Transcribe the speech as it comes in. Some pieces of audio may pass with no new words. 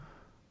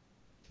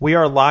We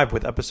are live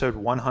with episode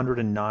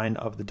 109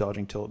 of the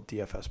Dodging Till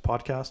DFS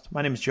podcast.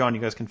 My name is John.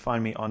 You guys can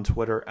find me on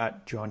Twitter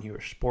at John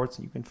Hewish Sports,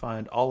 and you can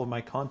find all of my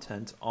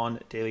content on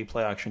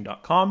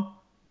dailyplayaction.com.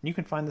 And you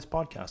can find this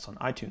podcast on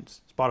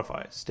iTunes,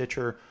 Spotify,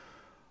 Stitcher,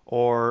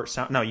 or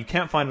No, you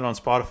can't find it on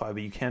Spotify,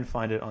 but you can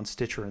find it on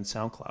Stitcher and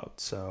SoundCloud.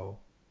 So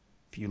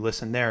if you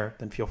listen there,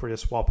 then feel free to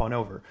swap on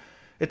over.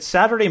 It's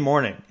Saturday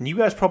morning, and you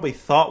guys probably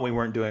thought we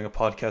weren't doing a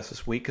podcast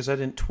this week because I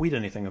didn't tweet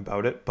anything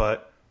about it,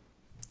 but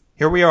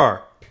here we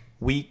are.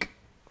 Week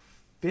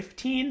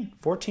 15,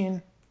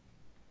 14.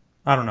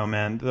 I don't know,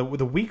 man. The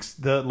weeks,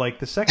 the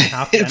second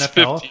half of the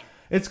NFL,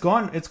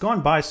 15. It's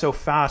gone by so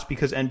fast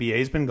because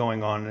NBA's been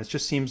going on, and it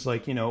just seems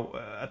like,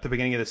 at the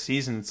beginning of the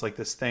season, it's like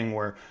this thing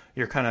where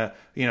you're kind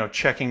of,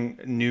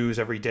 checking news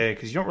every day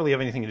because you don't really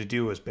have anything to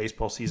do as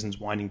baseball season's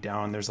winding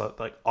down. There's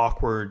like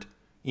awkward,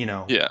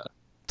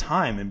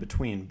 time in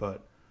between,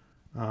 but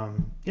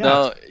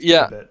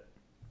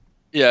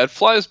Yeah, it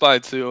flies by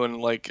too,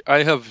 and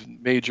I have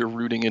major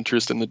rooting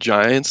interest in the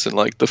Giants, and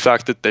the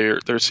fact that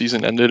their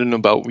season ended in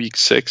about week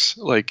 6,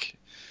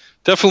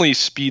 definitely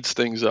speeds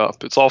things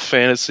up. It's all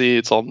fantasy,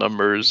 it's all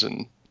numbers,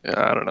 and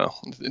I don't know.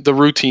 The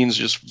routine's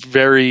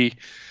the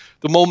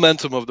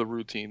momentum of the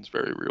routine's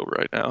very real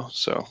right now.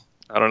 So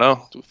I don't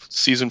know. The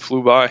season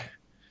flew by.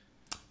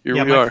 Here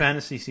we are. My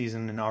fantasy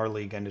season in our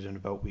league ended in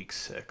about week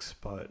 6,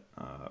 but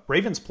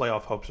Ravens'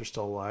 playoff hopes are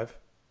still alive.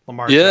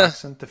 Lamar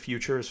Jackson, the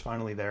future is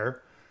finally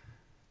there.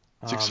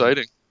 It's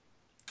exciting.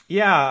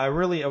 Yeah, I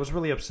was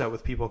really upset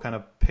with people kind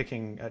of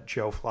picking at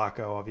Joe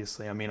Flacco,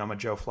 obviously. I mean, I'm a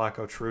Joe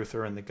Flacco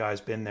truther, and the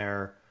guy's been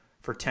there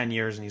for 10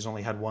 years, and he's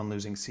only had one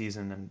losing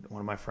season. And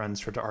one of my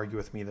friends tried to argue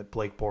with me that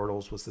Blake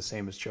Bortles was the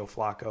same as Joe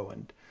Flacco,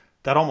 and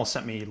that almost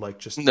sent me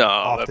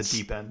off the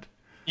deep end.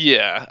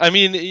 Yeah, I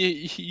mean,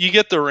 you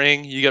get the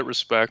ring, you get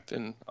respect,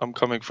 and I'm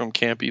coming from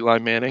Camp Eli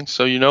Manning,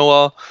 so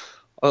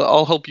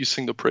I'll help you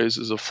sing the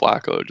praises of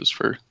Flacco just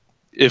for,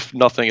 if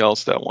nothing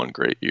else, that one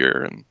great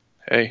year. And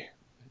hey,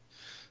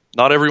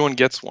 not everyone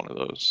gets one of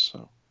those.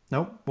 So.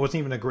 Nope, it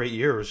wasn't even a great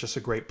year. It was just a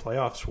great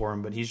playoffs for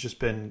him, but he's just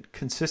been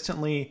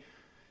consistently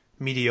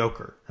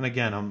mediocre. And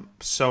again, I'm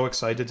so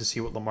excited to see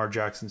what Lamar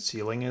Jackson's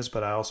ceiling is,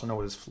 but I also know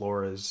what his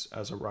floor is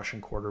as a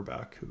Russian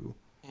quarterback who...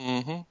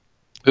 Mm-hmm.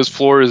 His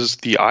floor is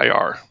the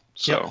IR.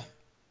 So,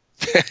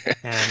 yep.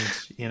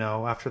 And,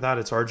 after that,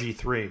 it's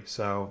RG3,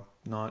 so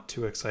not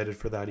too excited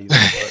for that either.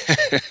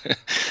 But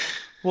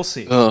we'll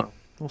see.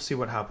 We'll see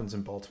what happens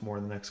in Baltimore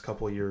in the next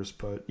couple of years,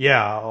 but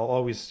yeah, I'll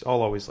always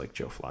like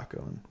Joe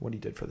Flacco and what he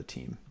did for the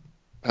team.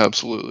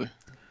 Absolutely.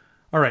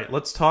 All right,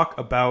 let's talk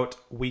about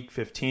Week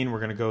 15. We're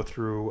going to go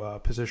through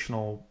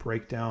positional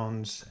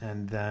breakdowns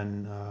and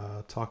then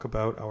talk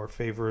about our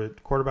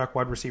favorite quarterback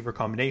wide receiver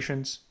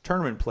combinations,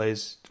 tournament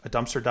plays, a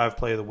dumpster dive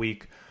play of the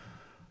week,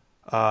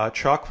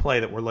 chalk play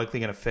that we're likely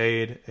going to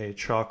fade, a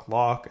chalk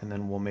lock, and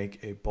then we'll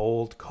make a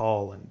bold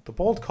call. And the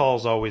bold call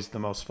is always the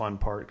most fun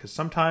part because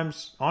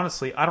sometimes,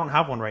 honestly, I don't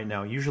have one right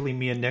now. Usually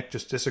me and Nick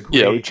just disagree.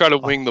 Yeah, we try to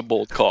wing the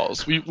bold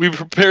calls. We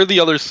prepare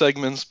the other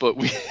segments, but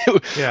we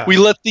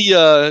let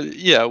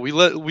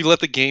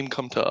the game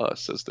come to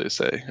us, as they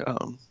say.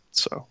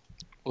 So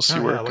we'll see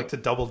where. I like to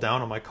double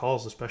down on my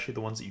calls, especially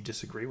the ones that you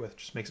disagree with. It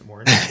just makes it more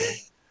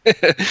interesting.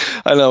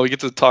 I know, we get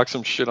to talk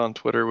some shit on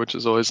Twitter, which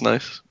is always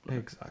nice.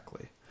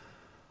 Exactly.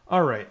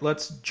 All right,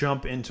 let's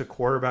jump into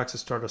quarterbacks to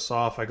start us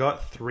off. I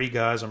got 3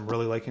 guys I'm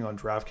really liking on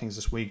DraftKings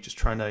this week, just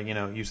trying to,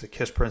 use the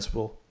KISS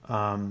principle,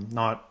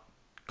 not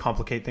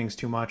complicate things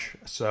too much.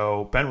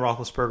 So Ben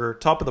Roethlisberger,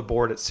 top of the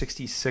board at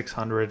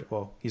 6,600.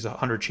 Well, he's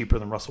 100 cheaper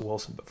than Russell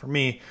Wilson, but for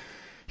me,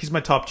 he's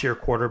my top tier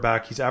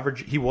quarterback.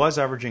 He was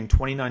averaging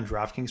 29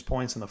 DraftKings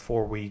points in the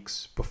 4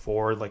 weeks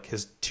before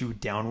his 2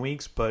 down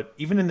weeks, but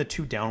even in the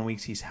 2 down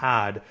weeks he's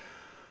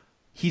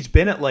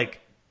been at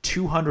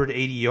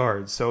 280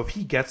 yards. So if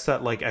he gets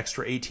that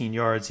extra 18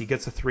 yards, he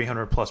gets a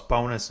 300 plus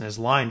bonus, and his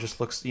line just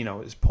looks,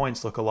 his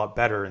points look a lot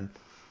better. And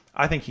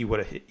I think he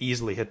would have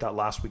easily hit that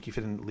last week if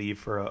he didn't leave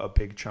for a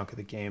big chunk of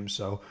the game.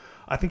 So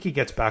I think he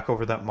gets back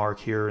over that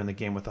mark here in the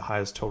game with the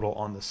highest total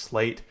on the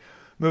slate.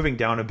 Moving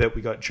down a bit,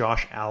 we got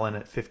Josh Allen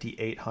at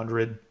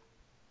 5,800.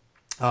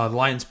 The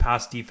Lions'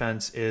 pass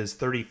defense is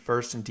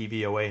 31st in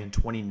DVOA and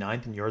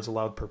 29th in yards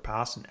allowed per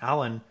pass. And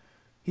Allen,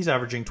 he's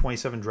averaging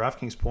 27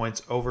 DraftKings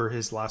points over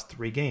his last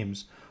 3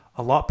 games.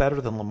 A lot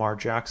better than Lamar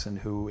Jackson,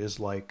 who is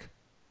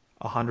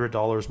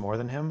 $100 more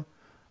than him.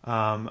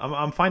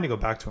 I'm fine to go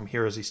back to him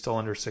here as he's still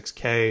under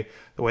 6K.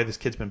 The way this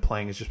kid's been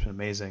playing has just been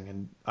amazing.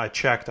 And I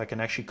checked, I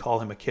can actually call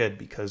him a kid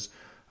because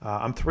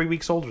I'm 3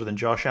 weeks older than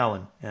Josh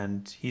Allen,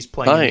 and he's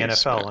playing in the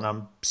NFL, man. And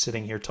I'm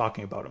sitting here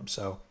talking about him.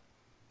 So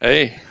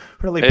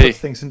puts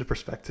things into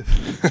perspective.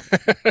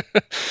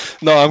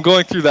 No, I'm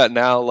going through that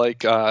now.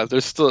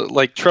 There's still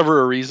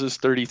Trevor Ariza is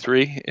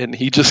 33, and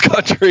he just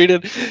got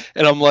traded,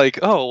 and I'm like,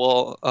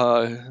 oh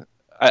well.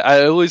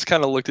 I always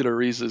kind of looked at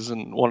Ariza as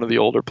one of the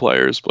older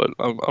players, but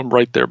I'm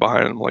right there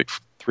behind him,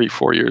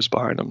 3-4 years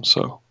behind him.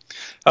 So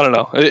I don't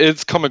know.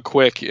 It's coming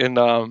quick, and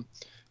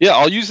Yeah,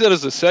 I'll use that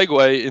as a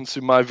segue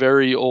into my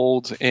very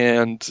old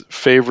and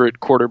favorite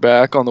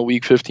quarterback on the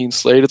Week 15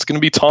 slate. It's going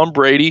to be Tom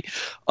Brady.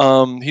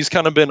 He's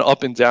kind of been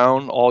up and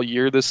down all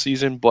year this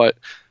season, but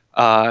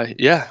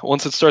yeah,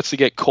 once it starts to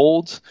get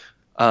cold,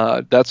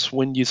 that's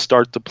when you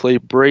start to play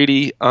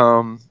Brady.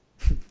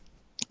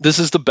 This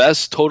is the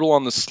best total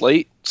on the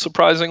slate,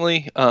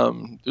 surprisingly.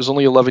 There's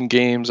only 11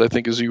 games, I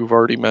think, as you've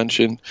already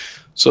mentioned.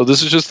 So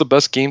this is just the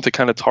best game to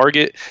kind of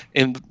target.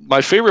 And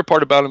my favorite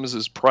part about him is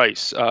his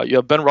price. You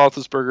have Ben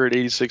Roethlisberger at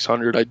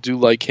 8,600. I do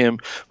like him.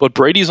 But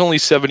Brady's only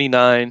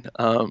 79.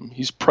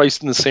 He's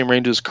priced in the same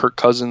range as Kirk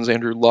Cousins,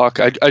 Andrew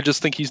Luck. I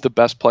just think he's the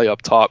best play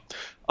up top.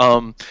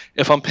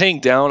 If I'm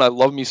paying down, I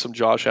love me some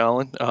Josh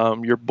Allen,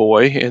 your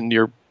boy and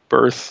your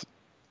birth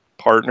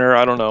partner.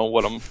 I don't know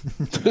what I'm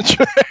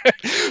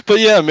but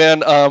yeah,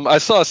 man, I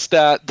saw a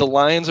stat. The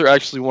Lions are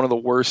actually one of the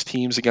worst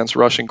teams against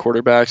rushing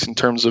quarterbacks in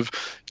terms of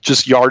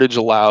just yardage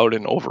allowed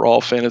and overall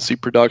fantasy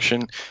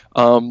production.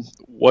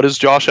 What does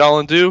Josh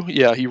Allen do?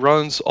 Yeah, he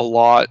runs a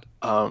lot.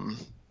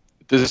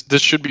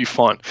 This should be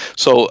fun.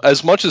 So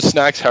as much as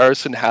Snacks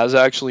Harrison has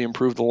actually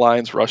improved the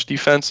Lions' rush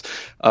defense,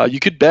 you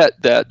could bet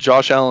that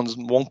Josh Allen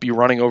won't be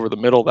running over the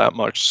middle that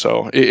much.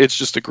 So it's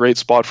just a great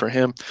spot for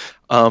him.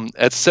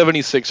 At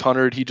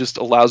 7,600, he just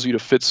allows you to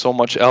fit so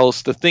much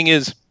else. The thing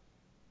is,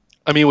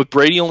 I mean, with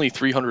Brady only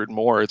 300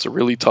 more, it's a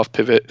really tough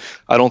pivot.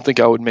 I don't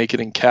think I would make it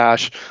in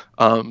cash.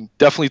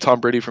 Definitely Tom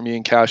Brady for me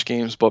in cash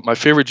games, but my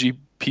favorite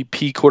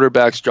GPP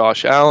quarterback's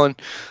Josh Allen.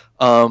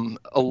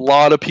 A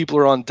lot of people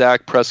are on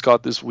Dak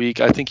Prescott this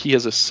week. I think he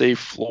has a safe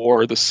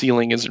floor. The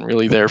ceiling isn't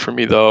really there for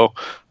me, though.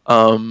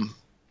 I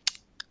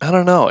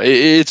don't know.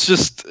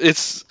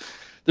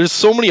 There's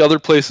so many other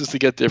places to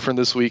get different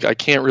this week. I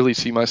can't really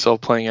see myself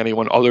playing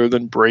anyone other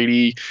than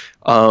Brady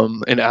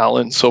and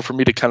Allen. So for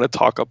me to kind of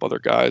talk up other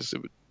guys,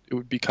 it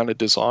would be kind of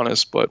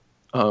dishonest. But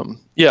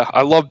yeah,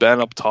 I love Ben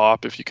up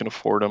top if you can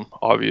afford him,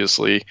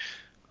 obviously.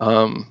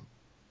 Who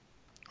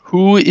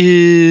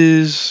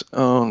is?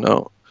 Oh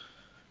no.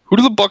 Who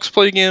do the Bucks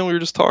play again? We were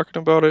just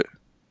talking about it.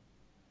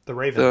 The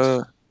Ravens.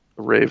 The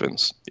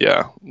Ravens.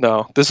 Yeah.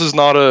 No, this is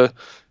not a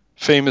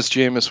famous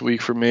Jameis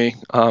week for me.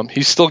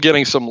 He's still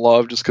getting some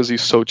love just because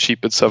he's so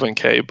cheap at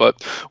 7K.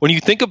 But when you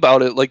think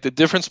about it, like the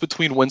difference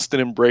between Winston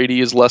and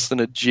Brady is less than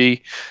a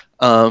G.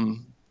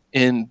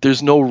 And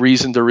there's no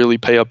reason to really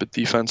pay up at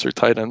defense or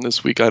tight end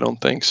this week, I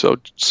don't think. So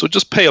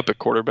just pay up at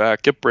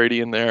quarterback. Get Brady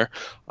in there.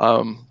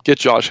 Get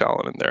Josh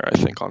Allen in there, I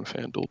think, on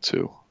FanDuel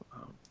too.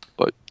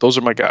 But those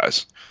are my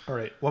guys. All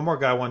right. One more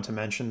guy I want to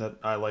mention that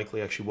I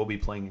likely actually will be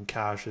playing in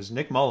cash is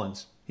Nick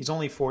Mullins. He's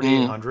only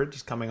 4,800.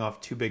 He's coming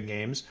off 2 big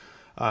games,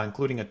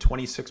 including a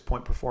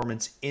 26-point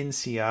performance in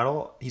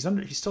Seattle. He's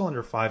still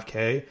under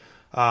 5K.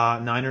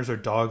 Niners are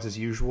dogs as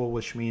usual,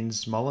 which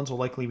means Mullins will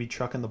likely be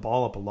chucking the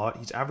ball up a lot.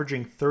 He's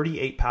averaging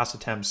 38 pass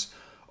attempts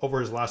over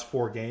his last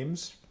 4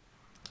 games.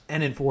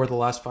 And in 4 of the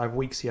last 5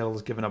 weeks, Seattle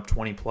has given up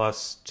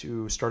 20-plus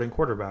to starting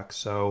quarterbacks.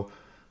 So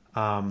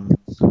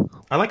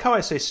I like how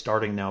I say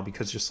starting now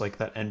because just like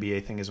that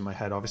NBA thing is in my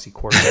head. Obviously,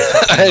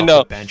 quarterbacks I know.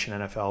 off the bench in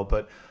NFL,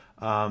 but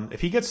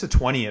if he gets to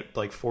 20 at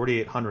like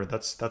 4,800,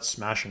 that's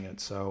smashing it.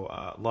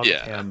 So love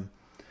him.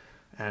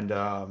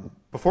 And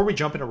before we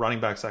jump into running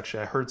backs,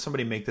 actually, I heard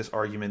somebody make this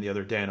argument the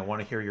other day, and I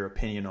want to hear your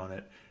opinion on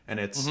it. And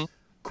it's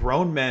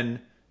grown men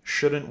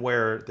shouldn't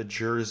wear the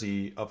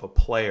jersey of a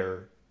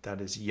player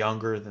that is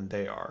younger than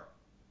they are.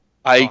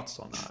 Thoughts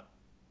on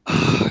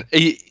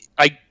that?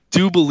 I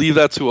do believe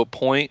that to a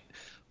point,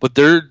 but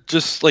they're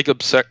just like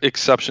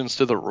exceptions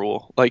to the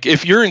rule. Like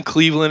if you're in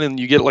Cleveland and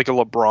you get like a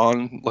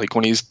LeBron, like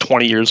when he's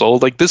 20 years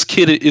old, like this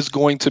kid is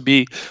going to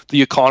be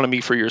the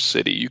economy for your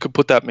city. You could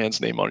put that man's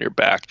name on your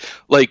back.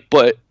 Like,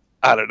 but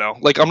I don't know.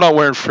 Like I'm not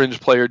wearing fringe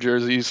player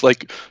jerseys.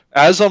 Like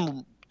as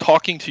I'm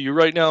talking to you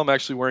right now, I'm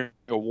actually wearing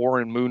a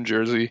Warren Moon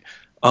jersey.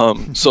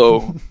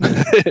 So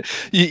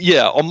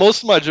yeah,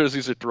 most of my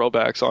jerseys are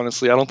throwbacks.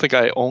 Honestly, I don't think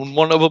I own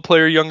one of a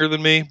player younger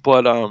than me,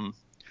 but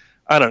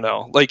I don't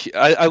know. Like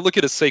I look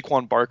at a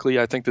Saquon Barkley.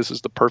 I think this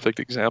is the perfect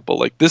example.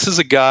 Like this is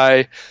a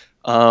guy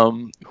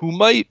who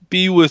might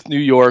be with New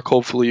York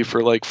hopefully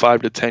for like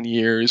 5 to 10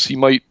 years. He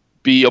might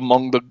be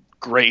among the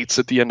greats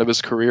at the end of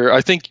his career.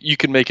 I think you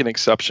can make an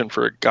exception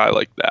for a guy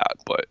like that,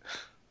 but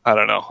I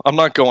don't know. I'm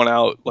not going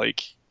out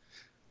like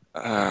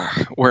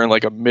wearing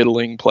like a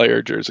middling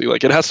player jersey.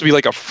 Like it has to be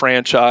like a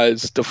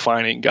franchise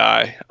defining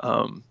guy,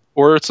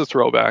 or it's a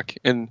throwback.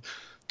 And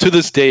to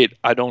this date,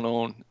 I don't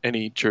own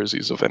any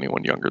jerseys of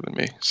anyone younger than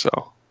me. So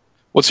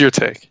what's your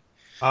take?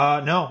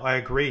 No, I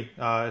agree.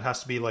 It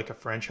has to be like a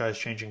franchise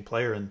changing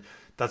player. And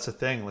that's the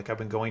thing. Like I've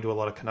been going to a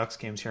lot of Canucks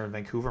games here in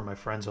Vancouver. My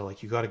friends are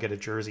like, you got to get a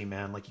jersey,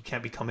 man. Like you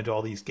can't be coming to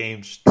all these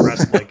games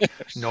dressed like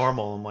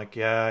normal. I'm like,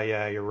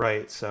 yeah, you're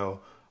right.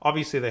 So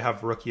obviously they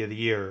have Rookie of the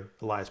Year,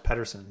 Elias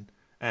Pettersson.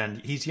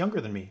 And he's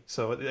younger than me.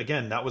 So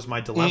again, that was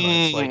my dilemma.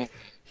 It's like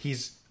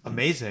he's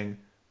amazing,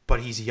 but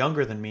he's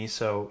younger than me.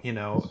 So, you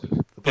know,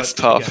 but it's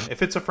tough. Again,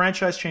 if it's a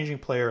franchise changing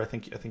player, I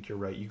think you're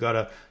right. You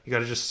gotta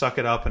just suck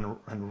it up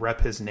and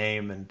rep his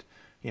name and,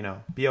 you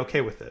know, be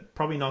okay with it.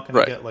 Probably not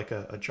gonna get like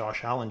a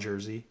Josh Allen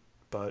jersey,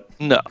 but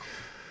no.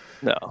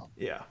 No.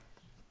 Yeah.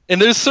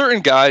 And there's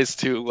certain guys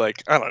too,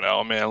 like, I don't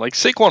know, man. Like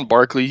Saquon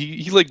Barkley,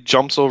 he like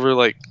jumps over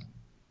like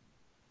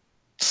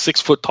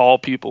 6 foot tall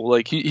people.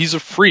 Like he's a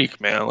freak,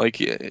 man. Like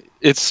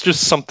it's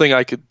just something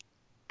I could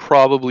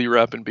probably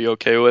rep and be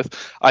okay with.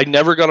 I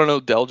never got an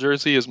Odell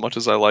jersey as much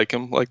as I like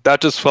him. Like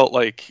that just felt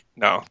like,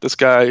 no, this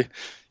guy,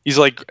 he's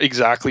like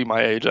exactly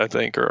my age, I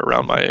think, or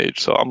around my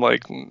age. So I'm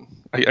like,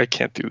 I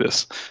can't do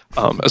this.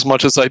 As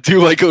much as I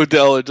do like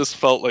Odell, it just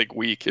felt like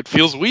weak. It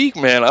feels weak,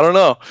 man. I don't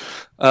know.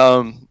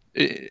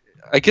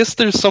 I guess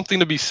there's something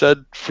to be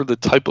said for the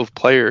type of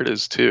player it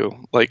is too.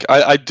 Like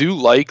I do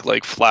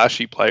like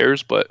flashy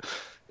players, but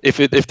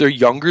if they're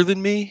younger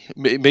than me,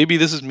 maybe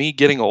this is me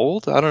getting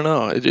old. I don't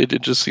know.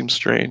 It just seems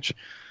strange.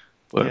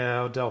 But,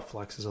 yeah, Odell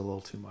flexes a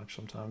little too much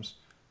sometimes.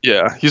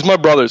 Yeah, he's my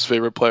brother's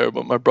favorite player,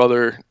 but my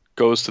brother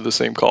goes to the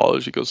same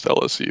college. He goes to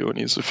LSU, and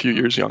he's a few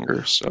years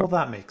younger. So well,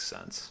 that makes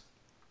sense.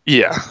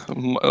 Yeah,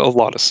 a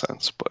lot of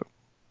sense. But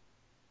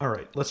all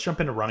right, let's jump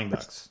into running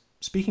backs.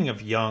 Speaking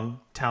of young,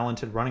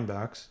 talented running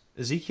backs,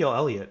 Ezekiel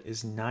Elliott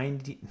is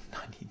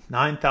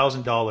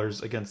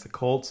 $99,000 against the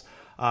Colts.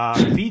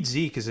 Feed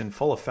Zeke is in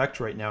full effect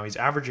right now. He's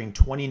averaging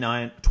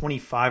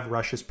 25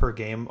 rushes per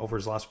game over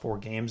his last 4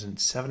 games and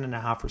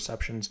 7.5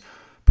 receptions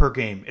per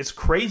game. It's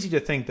crazy to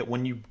think that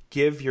when you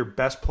give your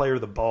best player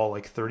the ball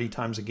like 30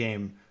 times a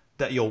game,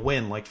 that you'll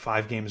win like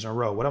 5 games in a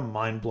row. What a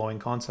mind-blowing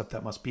concept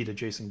that must be to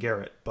Jason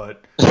Garrett,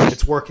 but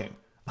it's working.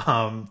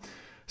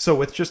 So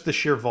with just the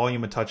sheer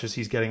volume of touches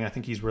he's getting, I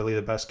think he's really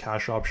the best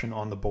cash option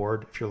on the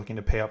board if you're looking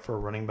to pay up for a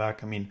running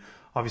back. I mean,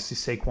 obviously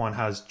Saquon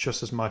has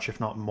just as much, if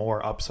not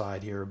more,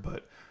 upside here,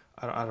 but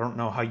I don't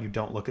know how you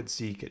don't look at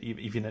Zeke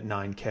even at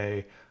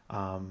 9K.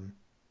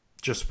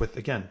 Just with,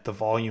 again, the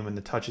volume and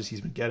the touches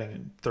he's been getting.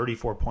 And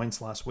 34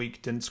 points last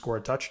week. Didn't score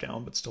a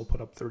touchdown, but still put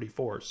up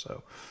 34.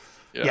 So,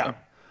 yeah.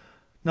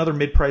 Another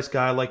mid-price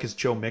guy I like is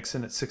Joe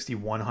Mixon at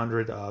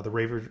 6,100.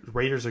 The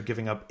Raiders are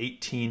giving up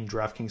 18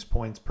 DraftKings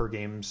points per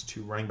games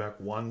to running back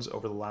ones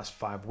over the last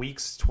 5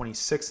 weeks,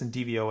 26th in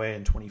DVOA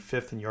and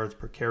 25th in yards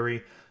per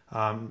carry.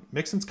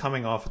 Mixon's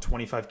coming off a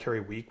 25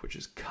 carry week, which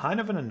is kind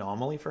of an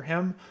anomaly for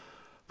him.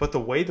 But the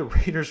way the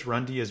Raiders'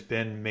 run D has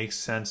been makes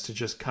sense to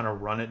just kind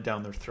of run it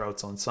down their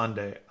throats on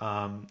Sunday.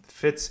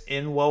 Fits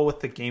in well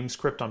with the game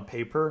script on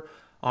paper.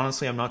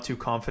 Honestly, I'm not too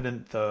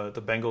confident the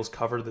Bengals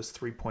cover this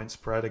 3-point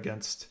spread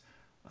against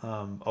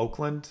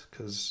Oakland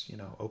because,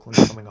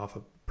 Oakland's coming off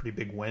a pretty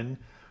big win.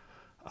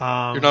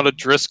 You're not a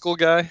Driscoll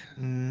guy?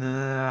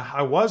 Nah,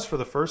 I was for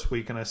the first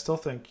week, and I still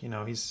think,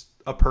 he's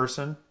a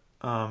person,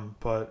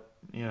 but,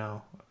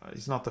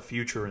 he's not the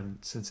future in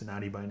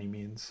Cincinnati by any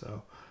means,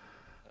 so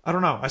I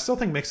don't know. I still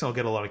think Mixon will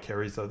get a lot of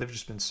carries, though. They've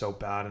just been so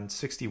bad, and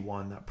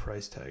 61, that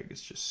price tag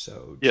is just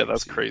so Yeah,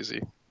 that's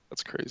crazy.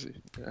 That's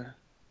crazy.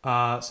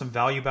 Yeah. Some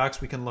value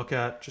backs we can look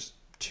at, just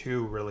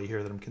 2 really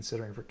here that I'm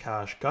considering for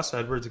cash. Gus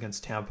Edwards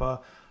against Tampa.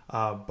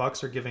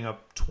 Bucks are giving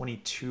up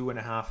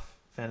 22.5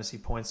 fantasy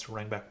points to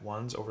running back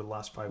ones over the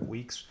last 5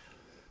 weeks.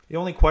 The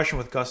only question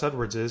with Gus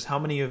Edwards is how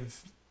many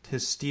of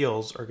his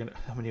carries are going to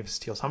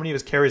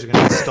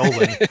get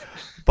stolen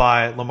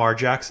by Lamar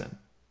Jackson?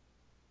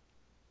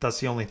 That's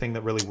the only thing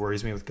that really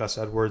worries me with Gus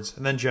Edwards.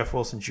 And then Jeff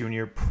Wilson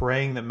Jr.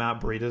 praying that Matt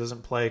Breida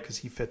doesn't play because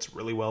he fits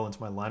really well into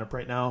my lineup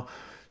right now.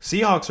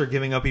 Seahawks are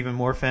giving up even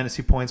more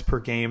fantasy points per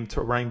game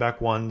to running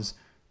back ones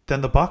than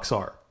the Bucks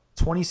are.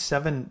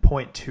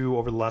 27.2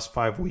 over the last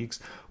 5 weeks.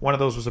 One of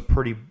those was a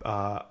pretty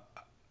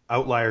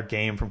outlier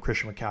game from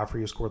Christian McCaffrey,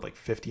 who scored like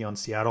 50 on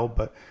Seattle,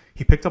 but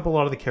he picked up a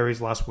lot of the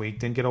carries last week.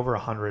 Didn't get over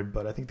 100,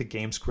 but I think the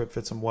game script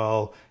fits him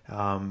well.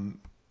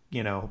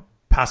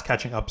 Pass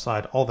catching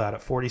upside, all that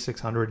at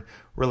 4,600.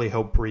 Really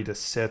hope Breida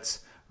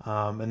sits.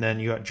 And then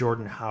you got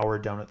Jordan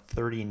Howard down at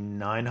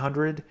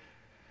 3,900.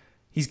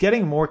 He's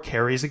getting more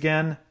carries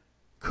again.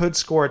 Could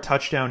score a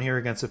touchdown here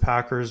against the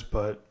Packers,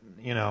 but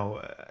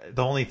the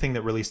only thing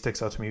that really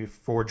sticks out to me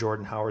for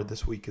Jordan Howard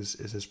this week is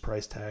his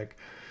price tag,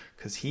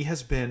 because he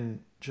has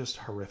been just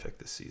horrific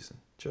this season,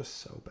 just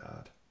so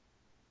bad.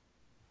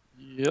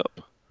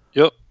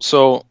 Yep.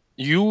 So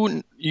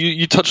you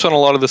touched on a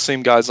lot of the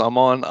same guys I'm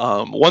on.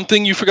 One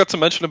thing you forgot to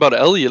mention about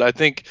Elliott, I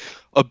think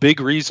a big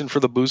reason for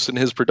the boost in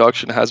his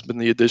production has been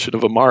the addition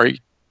of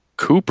Amari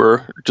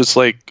Cooper, just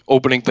like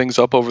opening things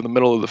up over the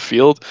middle of the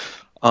field.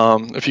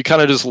 If you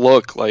kind of just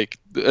look, like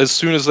as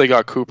soon as they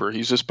got Cooper,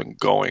 he's just been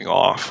going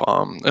off.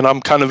 And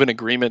I'm kind of in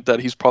agreement that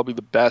he's probably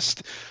the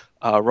best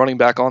running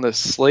back on this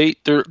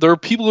slate. There are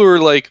people who are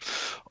like,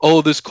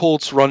 oh, this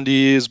Colts run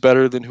D is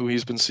better than who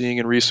he's been seeing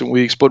in recent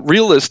weeks. But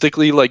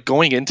realistically, like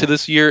going into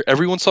this year,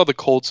 everyone saw the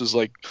Colts as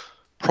like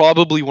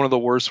probably one of the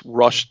worst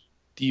rush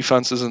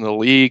defenses in the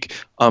league.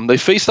 They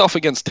faced off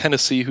against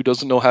Tennessee, who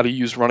doesn't know how to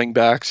use running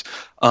backs.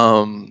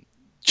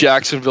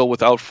 Jacksonville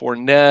without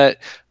Fournette.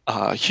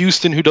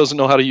 Houston, who doesn't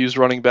know how to use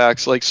running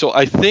backs. So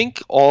I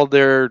think all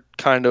their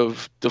kind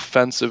of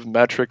defensive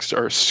metrics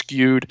are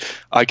skewed.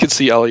 I could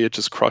see Elliott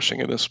just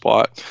crushing in this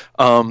spot.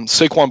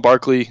 Saquon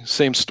Barkley,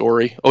 same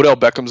story. Odell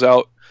Beckham's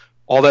out.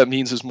 All that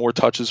means is more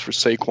touches for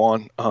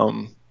Saquon.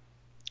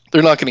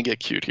 they're not going to get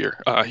cute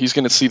here. He's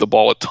going to see the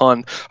ball a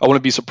ton. I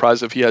wouldn't be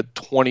surprised if he had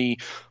 20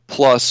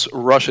 plus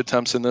rush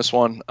attempts in this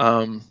one.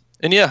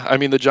 And yeah, I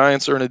mean, the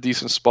Giants are in a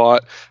decent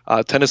spot.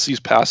 Tennessee's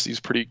pass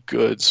is pretty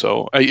good,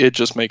 so it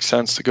just makes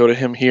sense to go to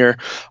him here.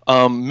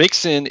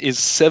 Mixon is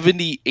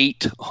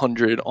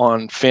 7,800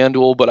 on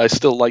FanDuel, but I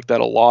still like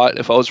that a lot.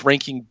 If I was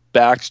ranking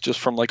backs just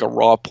from like a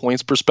raw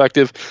points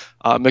perspective,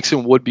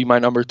 Mixon would be my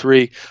number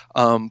 3.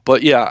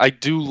 But yeah, I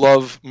do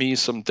love me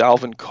some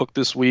Dalvin Cook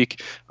this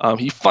week.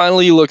 He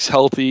finally looks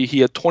healthy. He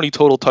had 20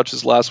 total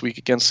touches last week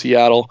against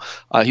Seattle.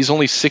 He's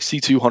only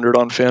 6,200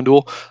 on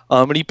FanDuel.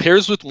 And he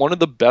pairs with one of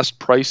the best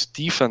priced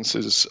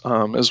defenses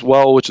as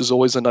well, which is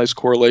always a nice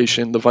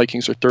correlation. The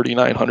Vikings are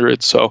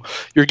 3,900. So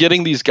you're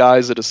getting these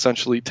guys at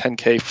essentially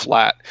 10K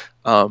flat,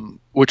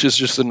 which is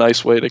just a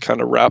nice way to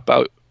kind of wrap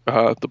out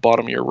the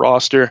bottom of your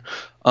roster.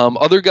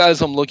 Other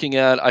guys I'm looking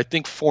at, I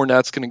think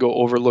Fournette's going to go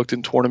overlooked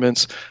in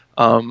tournaments.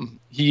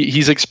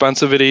 He's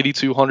expensive at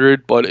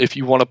 8,200, but if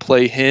you want to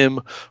play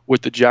him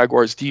with the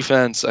Jaguars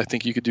defense, I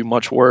think you could do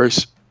much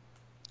worse.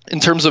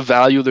 In terms of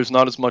value, there's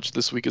not as much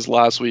this week as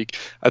last week.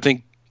 I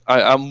think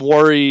I'm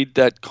worried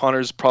that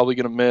Connor's probably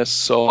going to miss,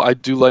 so I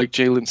do like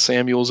Jalen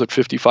Samuels at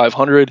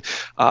 5,500.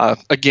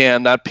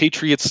 Again, that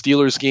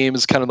Patriots-Steelers game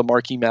is kind of the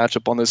marquee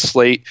matchup on this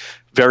slate.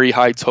 Very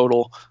high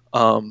total.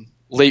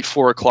 Late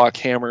 4 o'clock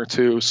hammer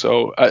too,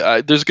 so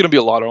there's going to be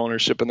a lot of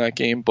ownership in that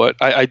game, but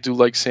I do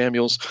like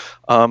Samuels.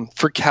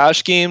 For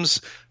cash games,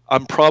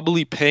 I'm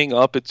probably paying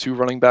up at 2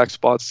 running back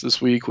spots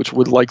this week, which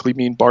would likely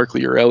mean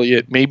Barkley or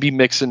Elliott. Maybe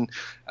Mixon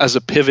as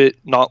a pivot,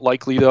 not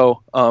likely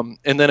though. And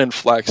then in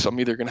flex, I'm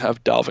either going to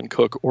have Dalvin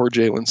Cook or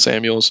Jalen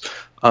Samuels.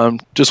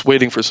 Just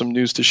waiting for some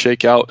news to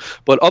shake out.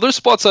 But other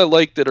spots I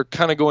like that are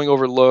kind of going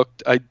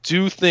overlooked, I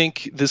do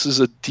think this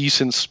is a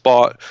decent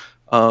spot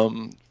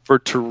for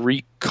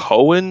Tariq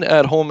Cohen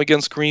at home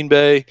against Green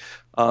Bay.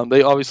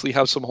 They obviously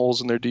have some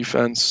holes in their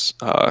defense,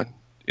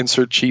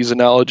 insert cheese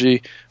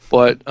analogy.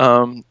 But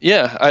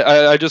yeah,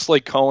 I just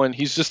like Cohen.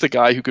 He's just a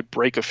guy who could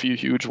break a few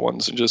huge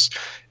ones. And just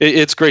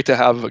it's great to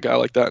have a guy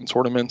like that in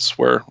tournaments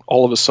where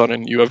all of a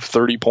sudden you have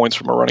 30 points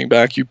from a running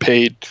back you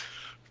paid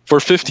for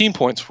 15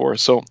 points for.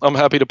 So I'm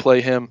happy to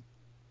play him.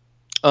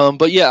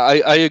 But yeah,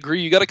 I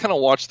agree. You got to kind of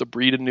watch the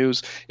Breida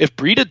news. If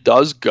Breida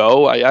does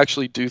go, I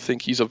actually do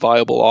think he's a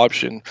viable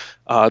option.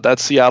 That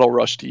Seattle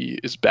rush D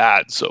is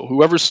bad. So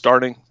whoever's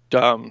starting,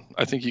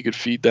 I think you could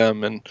feed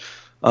them. And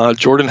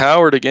Jordan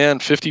Howard, again,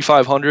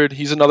 5,500.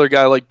 He's another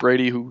guy like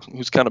Brady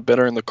who's kind of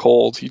better in the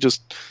cold. He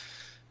just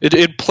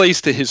it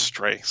plays to his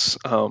strengths.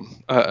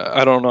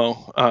 I don't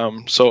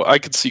know. So I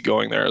could see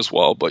going there as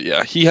well. But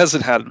yeah, he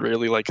hasn't had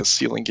really like a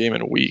ceiling game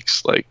in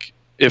weeks, like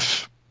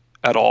if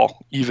at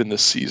all, even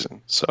this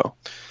season. So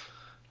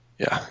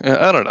yeah,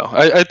 I don't know.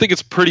 I think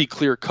it's pretty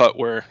clear cut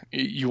where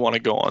you want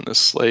to go on this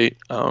slate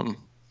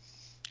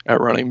at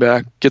running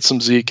back. Get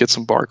some Zeke, get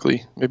some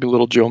Barkley, maybe a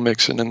little Joe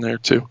Mixon in there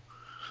too.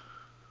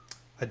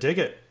 I dig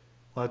it.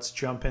 Let's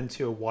jump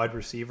into wide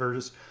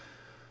receivers.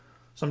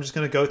 So I'm just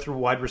going to go through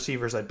wide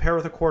receivers I'd pair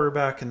with a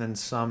quarterback and then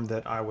some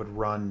that I would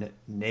run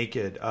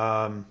naked.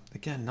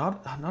 Again,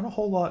 not a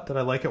whole lot that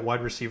I like at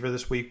wide receiver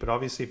this week, but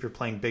obviously if you're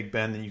playing Big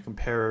Ben, then you can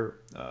pair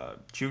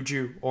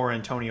Juju or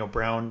Antonio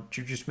Brown.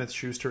 Juju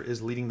Smith-Schuster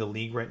is leading the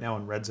league right now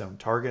in red zone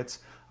targets.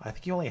 I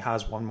think he only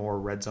has one more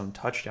red zone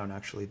touchdown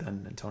actually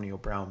than Antonio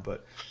Brown,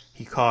 but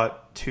he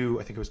caught two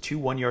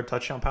 1-yard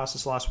touchdown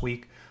passes last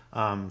week.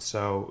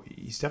 So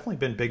he's definitely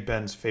been Big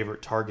Ben's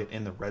favorite target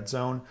in the red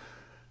zone.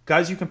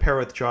 Guys you compare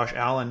with Josh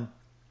Allen,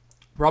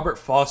 Robert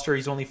Foster,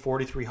 he's only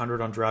 4,300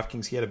 on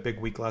DraftKings. He had a big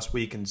week last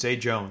week. And Zay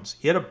Jones,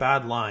 he had a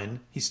bad line.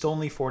 He's still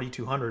only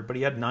 4,200, but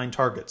he had 9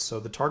 targets. So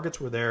the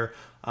targets were there.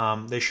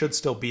 They should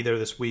still be there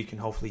this week,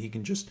 and hopefully he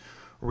can just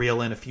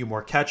reel in a few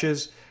more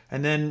catches.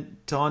 And then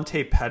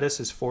Dante Pettis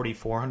is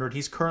 4,400.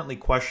 He's currently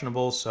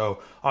questionable, so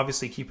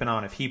obviously keep an eye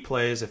on if he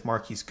plays, if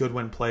Marquise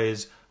Goodwin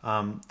plays.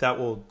 That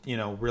will,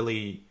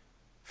 really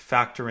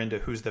factor into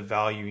who's the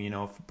value.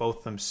 If both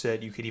of them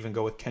sit, you could even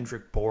go with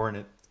Kendrick Bourne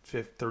at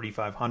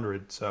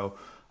 3,500. So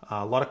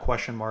a lot of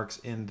question marks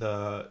in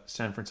the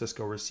San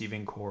Francisco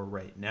receiving core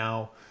right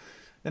now.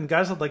 Then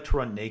guys I'd like to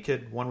run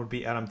naked. One would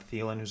be Adam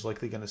Thielen, who's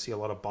likely going to see a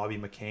lot of Bobby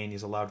McCain.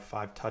 He's allowed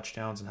 5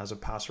 touchdowns and has a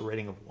passer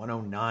rating of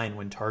 109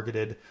 when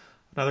targeted.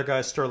 Another guy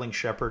is Sterling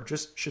Shepard.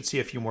 Just should see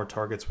a few more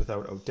targets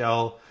without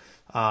Odell.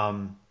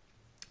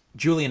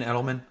 Julian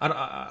Edelman.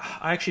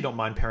 I actually don't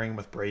mind pairing him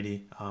with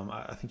Brady.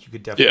 I think you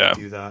could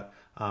definitely do that.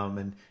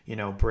 And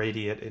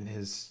Brady in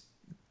his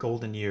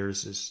golden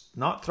years is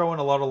not throwing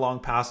a lot of long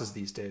passes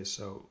these days.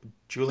 So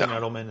Julian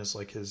Edelman is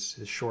like his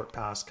short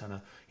pass kind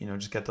of,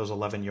 just get those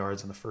 11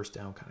 yards on the first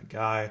down kind of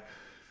guy.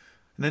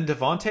 And then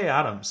Devontae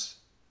Adams.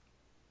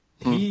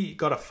 He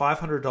got a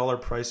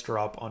 $500 price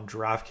drop on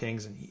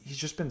DraftKings, and he's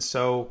just been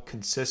so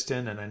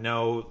consistent. And I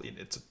know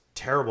it's a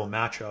terrible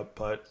matchup,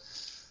 but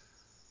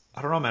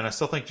I don't know, man. I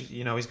still think,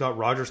 he's got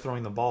Rodgers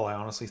throwing the ball. I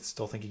honestly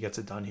still think he gets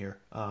it done here.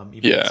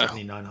 Even at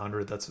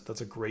 7,900,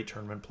 that's a great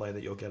tournament play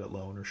that you'll get at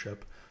low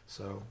ownership.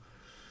 So,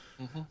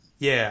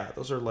 yeah,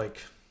 those are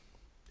like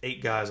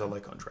 8 guys I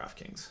like on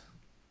DraftKings.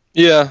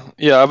 Yeah,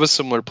 I have a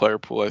similar player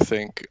pool, I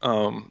think.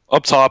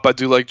 Up top, I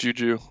do like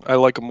Juju. I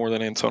like him more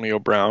than Antonio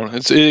Brown.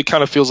 It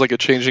kind of feels like a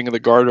changing of the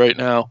guard right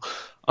now.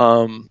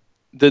 Um,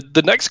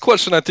 the next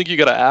question I think you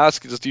got to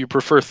ask is, do you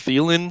prefer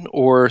Thielen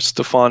or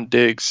Stephon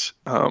Diggs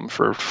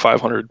for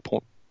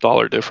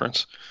 $500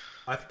 difference?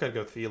 I think I'd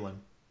go Thielen.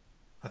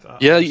 I'll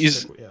Yeah, just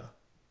stick with yeah.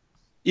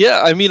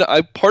 yeah. I mean,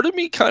 I part of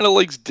me kind of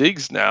likes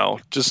Diggs now.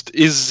 Just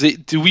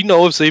do we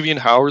know if Xavier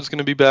Howard's going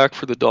to be back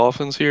for the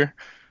Dolphins here?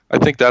 I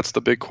think that's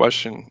the big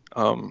question.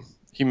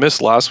 He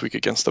missed last week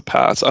against the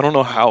Pats. I don't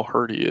know how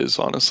hurt he is,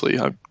 honestly.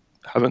 I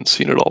haven't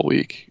seen it all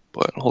week,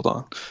 but hold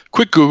on.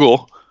 Quick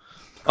Google.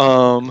 Quick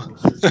Um, Google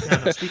search.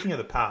 Yeah, no. Speaking of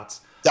the Pats,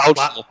 la-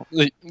 doubtful.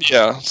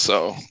 Yeah,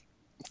 so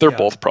they're yeah,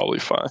 both probably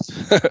fine.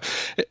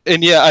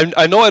 And yeah,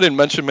 I know I didn't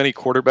mention many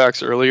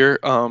quarterbacks earlier,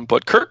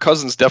 but Kirk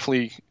Cousins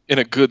definitely in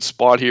a good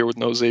spot here with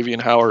no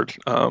Xavier Howard.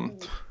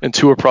 And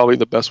two are probably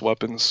the best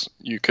weapons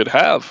you could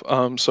have.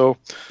 So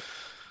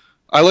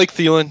I like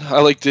Thielen. I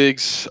like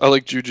Diggs. I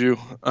like Juju.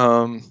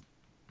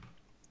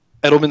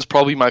 Edelman's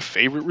probably my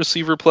favorite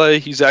receiver play.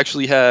 He's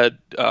actually had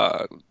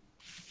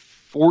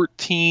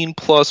 14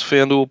 plus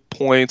FanDuel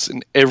points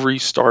in every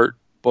start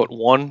but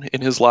one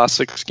in his last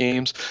 6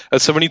 games.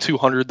 At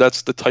 7,200,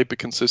 that's the type of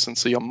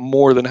consistency I'm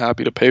more than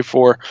happy to pay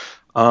for.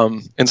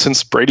 And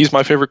since Brady's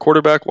my favorite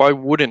quarterback, why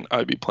wouldn't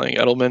I be playing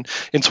Edelman?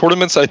 In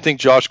tournaments, I think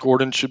Josh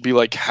Gordon should be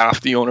like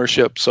half the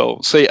ownership. So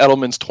say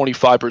Edelman's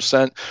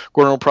 25%,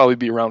 Gordon will probably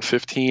be around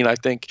 15. I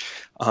think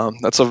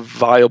that's a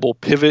viable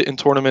pivot in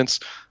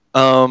tournaments.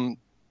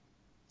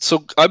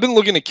 So I've been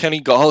looking at Kenny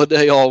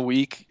Golladay all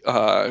week.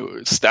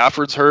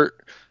 Stafford's hurt.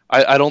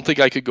 I don't think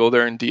I could go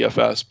there in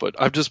DFS, but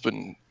I've just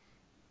been,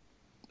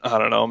 I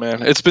don't know,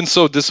 man. It's been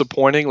so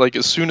disappointing. Like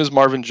as soon as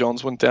Marvin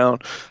Jones went down,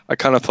 I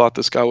kind of thought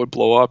this guy would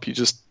blow up. He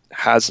just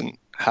hasn't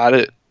had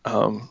it.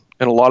 And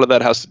a lot of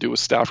that has to do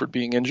with Stafford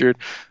being injured.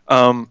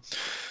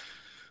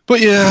 But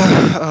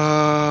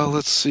yeah,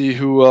 let's see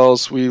who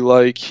else we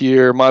like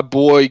here. My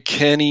boy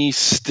Kenny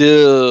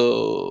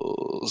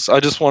Stills.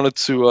 I just wanted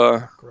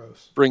to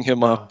gross. bring him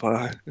No, up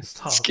this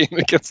stop. game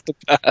against the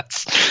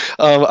Pats.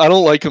 I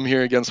don't like him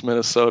here against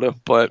Minnesota,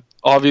 but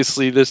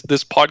obviously this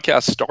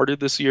podcast started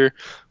this year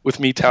with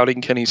me touting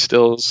Kenny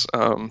Stills.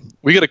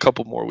 We got a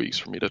couple more weeks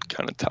for me to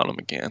kind of tout him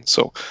again,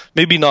 so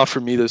maybe not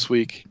for me this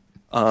week.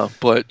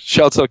 But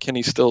shouts out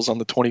Kenny Stills on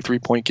the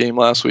 23-point game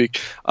last week.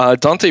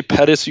 Dante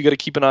Pettis, you got to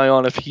keep an eye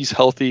on if he's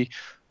healthy.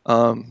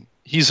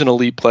 He's an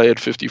elite play at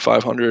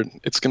 5,500.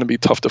 It's going to be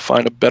tough to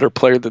find a better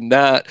player than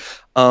that.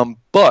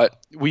 But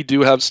we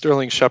do have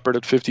Sterling Shepard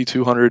at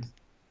 5,200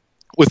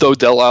 with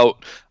Odell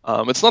out.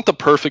 It's not the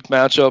perfect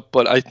matchup,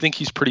 but I think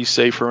he's pretty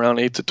safe around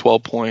 8 to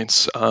 12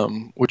 points,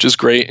 which is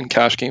great in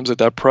cash games at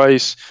that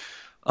price.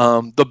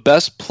 The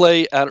best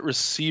play at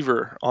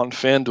receiver on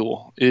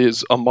FanDuel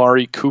is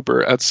Amari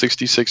Cooper at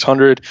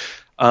 6,600.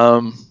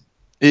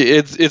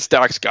 It's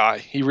Dak's guy.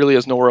 He really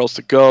has nowhere else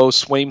to go.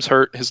 Swaim's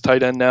hurt, his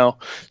tight end now.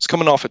 He's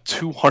coming off a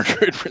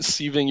 200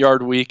 receiving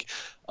yard week.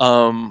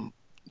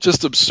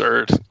 Just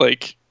absurd.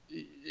 Like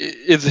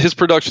his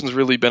production's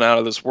really been out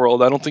of this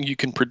world. I don't think you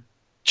can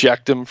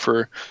project him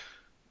for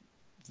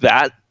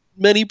that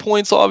many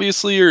points,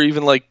 obviously, or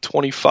even like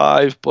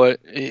 25,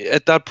 but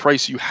at that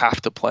price you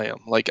have to play him.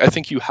 Like I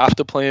think you have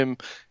to play him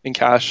in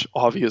cash,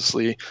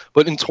 obviously,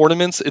 but in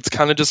tournaments it's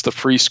kind of just a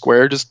free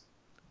square. Just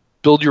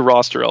build your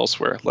roster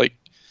elsewhere. Like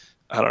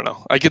I don't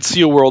know, I could see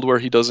a world where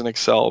he doesn't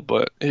excel,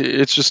 but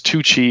it's just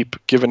too cheap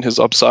given his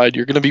upside.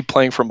 You're going to be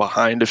playing from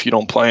behind if you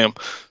don't play him,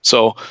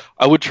 so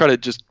I would try to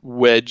just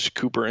wedge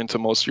Cooper into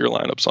most of your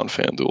lineups on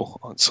FanDuel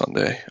on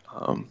Sunday.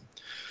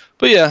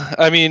 But yeah,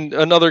 I mean,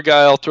 another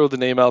guy, I'll throw the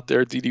name out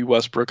there, D.D.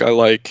 Westbrook, I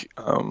like.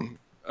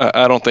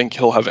 I don't think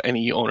he'll have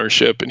any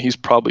ownership, and he's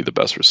probably the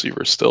best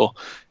receiver still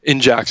in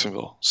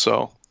Jacksonville.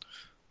 So,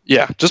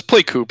 yeah, just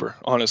play Cooper,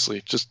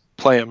 honestly. Just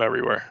play him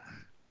everywhere.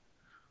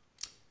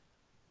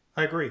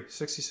 I agree.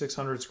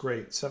 6,600 is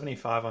great.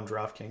 75 on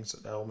DraftKings.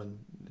 Edelman,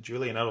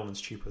 Julian Edelman's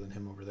cheaper than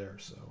him over there,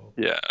 so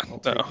Yeah. I'll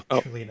No. take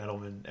Oh. Julian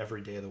Edelman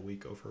every day of the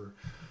week over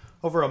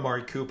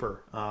Amari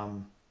Cooper.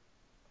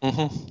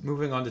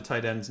 Moving on to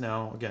tight ends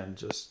now. Again,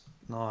 just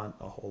not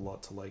a whole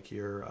lot to like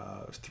here.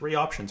 3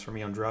 options for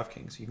me on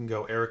DraftKings. You can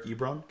go Eric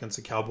Ebron against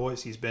the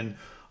Cowboys. He's been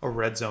a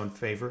red zone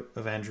favorite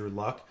of Andrew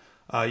Luck.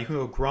 You can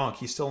go Gronk.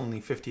 He's still only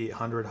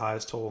 5,800,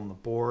 highest total on the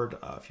board.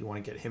 If you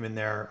want to get him in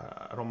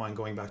there, I don't mind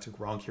going back to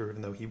Gronk here,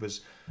 even though he was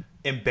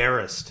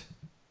embarrassed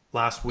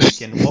last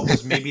week in what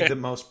was maybe the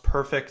most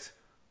perfect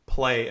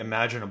play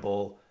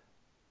imaginable.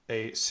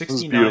 A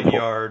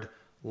 69-yard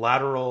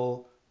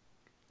lateral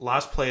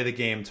last play of the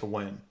game to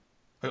win.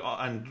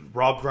 And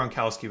Rob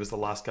Gronkowski was the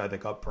last guy that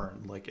got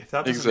burned. Like, if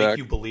that doesn't make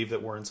you believe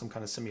that we're in some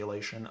kind of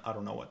simulation, I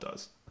don't know what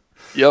does.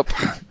 Yep.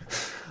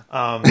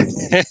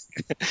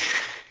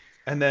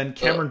 And then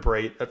Cameron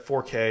Brate at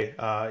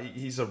 4K.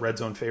 He's a red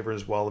zone favorite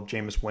as well of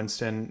Jameis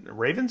Winston.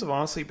 Ravens have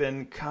honestly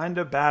been kind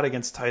of bad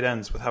against tight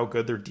ends with how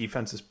good their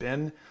defense has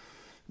been.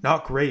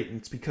 Not great. And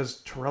it's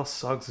because Terrell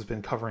Suggs has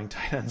been covering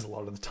tight ends a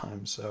lot of the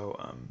time.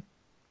 So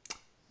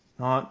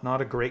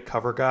not a great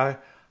cover guy.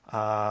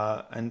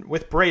 And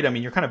with Brate, I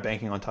mean, you're kind of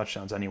banking on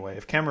touchdowns anyway.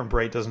 If Cameron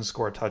Brate doesn't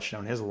score a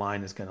touchdown, his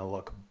line is going to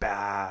look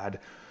bad.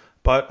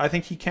 But I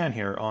think he can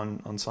here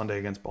on Sunday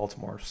against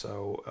Baltimore.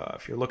 So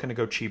if you're looking to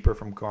go cheaper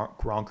from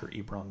Gronk or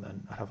Ebron,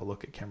 then I'd have a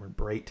look at Cameron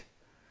Brate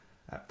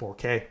at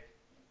 4K.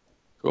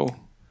 Cool.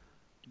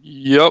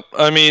 Yep.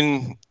 I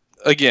mean,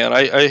 again,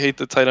 I hate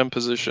the tight end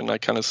position. I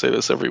kind of say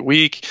this every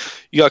week.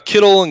 You got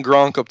Kittle and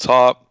Gronk up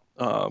top.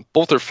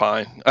 Both are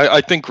fine.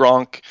 I think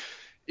Gronk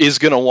is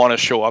going to want to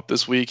show up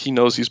this week. He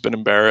knows he's been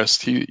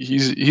embarrassed.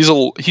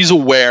 He's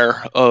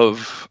aware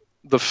of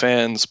the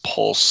fans'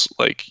 pulse.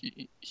 Like,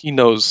 he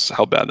knows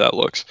how bad that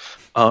looks.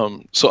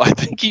 So I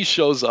think he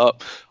shows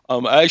up.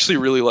 I actually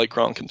really like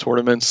Gronk in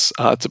tournaments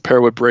to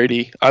pair with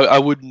Brady. I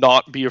would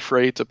not be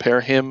afraid to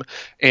pair him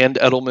and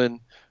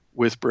Edelman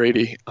with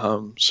Brady.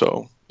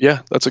 So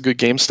yeah, that's a good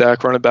game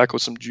stack. Run it back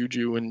with some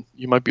juju, and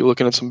you might be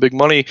looking at some big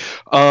money.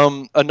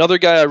 Another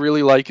guy I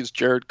really like is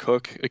Jared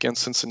Cook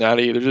against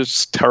Cincinnati. They're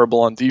just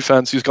terrible on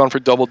defense. He's gone for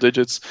double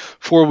digits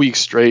 4 weeks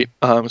straight.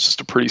 It's just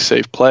a pretty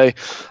safe play.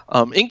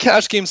 In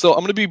cash games, though, I'm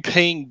going to be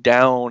paying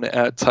down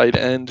at tight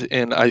end,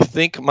 and I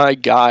think my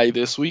guy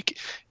this week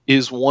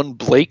is one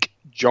Blake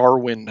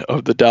Jarwin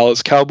of the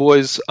Dallas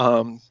Cowboys.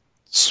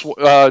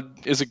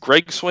 Is it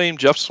Greg Swaim,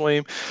 Jeff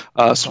Swaim?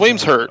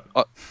 Swaim's hurt.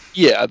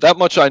 Yeah, that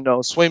much I know.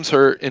 Swaim's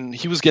hurt, and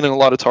he was getting a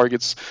lot of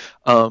targets.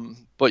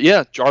 But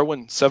yeah,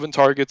 Jarwin, 7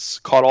 targets,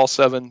 caught all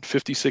 7,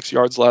 56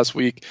 yards last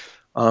week.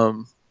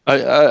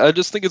 I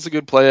just think it's a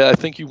good play. I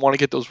think you want to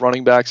get those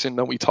running backs in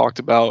that we talked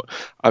about.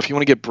 If you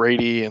want to get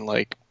Brady and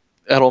like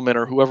Edelman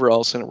or whoever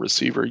else in a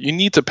receiver, you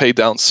need to pay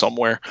down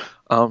somewhere.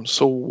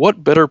 So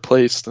what better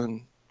place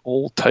than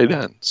old tight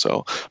end?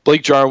 So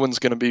Blake Jarwin's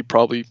going to be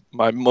probably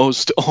my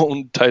most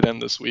owned tight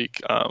end this week.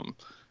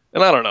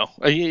 And I don't know.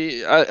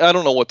 I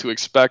don't know what to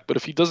expect, but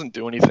if he doesn't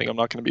do anything, I'm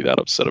not going to be that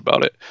upset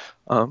about it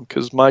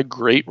because my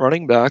great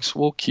running backs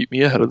will keep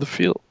me ahead of the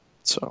field.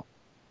 So,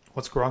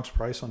 what's Gronk's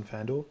price on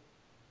FanDuel?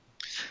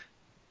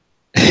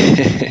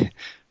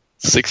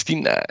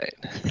 69.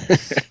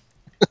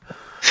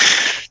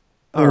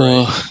 All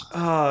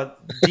right.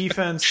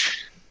 Defense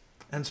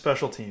and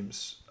special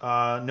teams.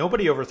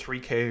 Nobody over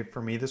 3K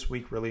for me this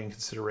week really in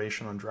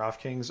consideration on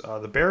DraftKings.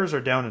 The Bears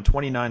are down in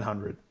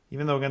 2,900,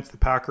 even though against the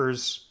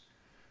Packers,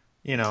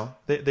 you know,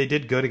 they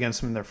did good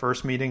against them in their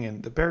first meeting,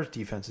 and the Bears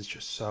defense is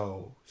just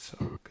so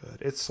good.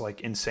 It's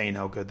like insane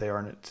how good they are.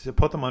 And to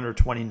put them under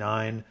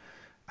 29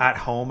 at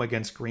home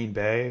against Green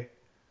Bay,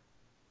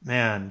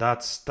 man,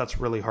 that's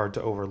really hard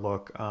to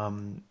overlook.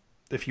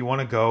 If you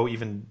want to go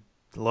even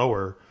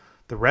lower,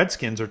 the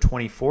Redskins are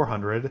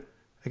 2,400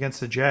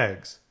 against the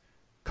Jags.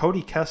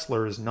 Cody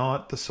Kessler is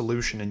not the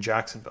solution in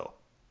Jacksonville.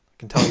 I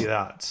can tell you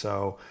that.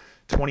 So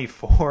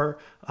 24,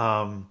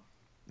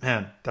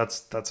 man,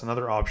 that's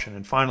another option.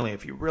 And finally,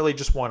 if you really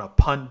just want a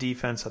punt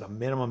defense at a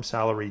minimum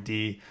salary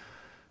D,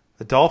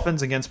 the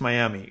Dolphins against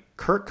Miami.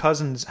 Kirk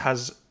Cousins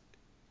has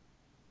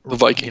the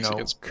Vikings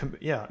against.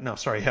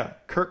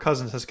 Kirk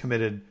Cousins has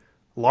committed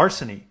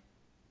larceny,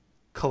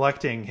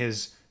 collecting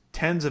his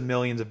tens of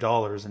millions of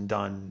dollars and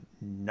done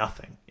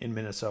nothing in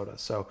Minnesota.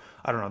 So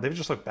I don't know. They've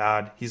just looked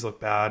bad. He's looked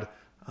bad.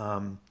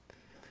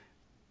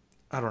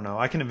 I don't know.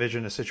 I can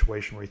envision a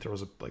situation where he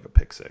throws a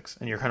pick six,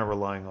 and you're kind of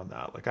relying on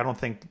that. Like, I don't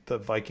think the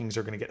Vikings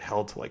are going to get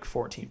held to like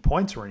 14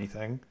 points or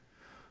anything.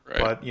 Right.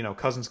 But, you know,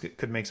 Cousins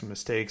could make some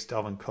mistakes.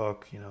 Dalvin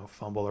Cook, you know,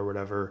 fumble or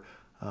whatever.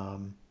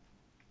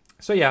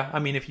 So, yeah, I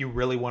mean, if you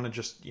really want to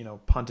just, you know,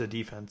 punt a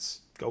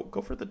defense,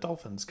 go for the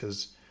Dolphins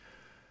because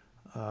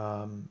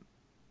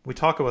we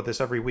talk about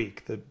this every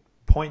week. The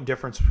point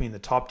difference between the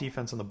top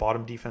defense and the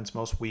bottom defense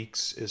most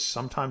weeks is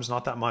sometimes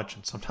not that much,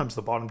 and sometimes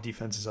the bottom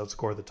defenses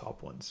outscore the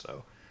top ones.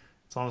 So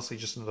it's honestly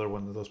just another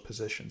one of those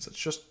positions. It's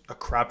just a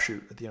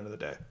crapshoot at the end of the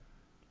day.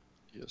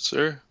 Yes,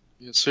 sir.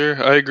 Yes, sir.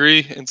 I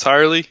agree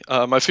entirely.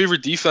 My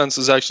favorite defense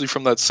is actually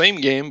from that same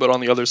game, but on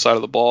the other side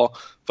of the ball.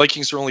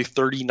 Vikings are only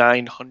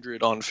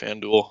 3,900 on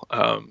FanDuel.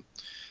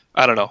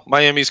 I don't know.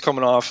 Miami's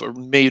coming off a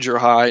major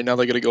high. Now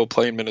they got to go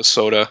play in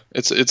Minnesota.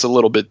 It's a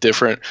little bit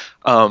different.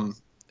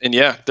 And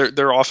yeah,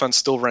 their offense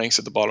still ranks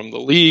at the bottom of the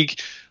league.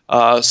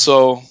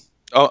 So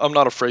I'm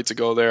not afraid to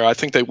go there. I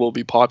think they will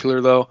be popular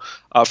though.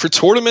 For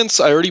tournaments,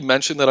 I already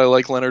mentioned that I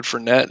like Leonard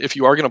Fournette. If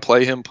you are going to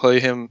play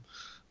him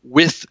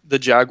with the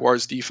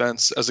Jaguars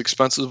defense, as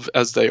expensive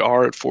as they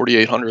are at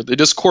 4,800. They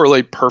just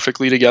correlate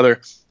perfectly together.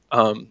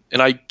 And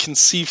I can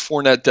see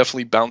Fournette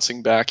definitely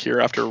bouncing back here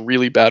after a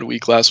really bad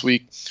week last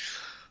week.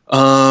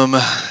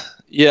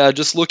 Yeah,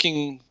 just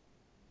looking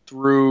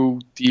through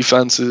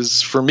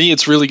defenses, for me,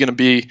 it's really going to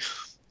be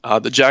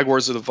the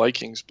Jaguars or the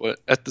Vikings. But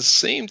at the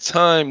same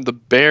time, the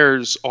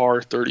Bears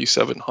are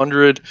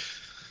 3,700.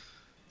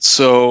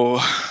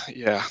 So,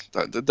 yeah,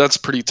 that's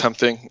pretty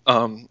tempting.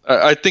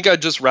 I think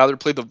I'd just rather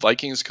play the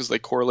Vikings because they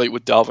correlate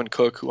with Dalvin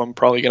Cook, who I'm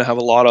probably going to have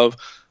a lot of.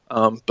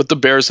 But the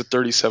Bears at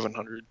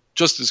 3,700,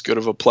 just as good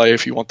of a play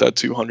if you want that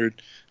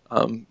 200.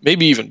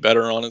 Maybe even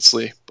better,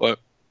 honestly. But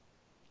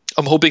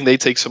I'm hoping they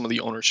take some of the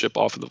ownership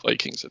off of the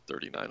Vikings at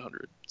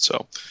 3,900.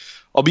 So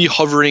I'll be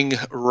hovering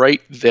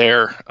right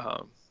there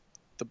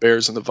the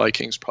Bears and the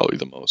Vikings probably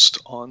the most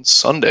on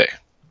Sunday.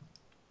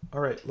 All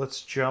right,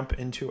 let's jump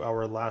into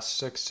our last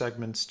 6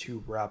 segments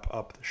to wrap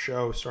up the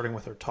show, starting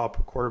with our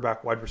top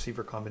quarterback wide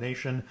receiver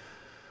combination.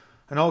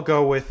 And I'll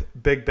go with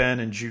Big Ben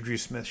and Juju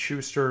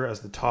Smith-Schuster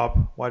as the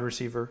top wide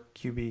receiver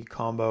QB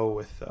combo,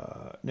 with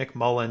Nick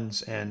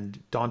Mullins and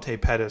Dante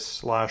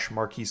Pettis /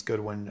 Marquise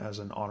Goodwin as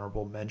an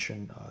honorable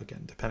mention.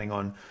 Again, depending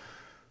on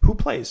who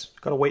plays.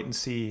 Got to wait and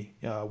see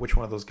which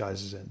one of those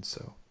guys is in.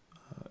 So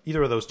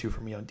either of those two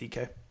for me on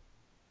DK.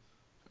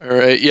 All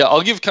right. Yeah,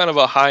 I'll give kind of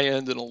a high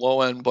end and a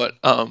low end, but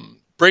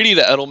Brady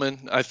to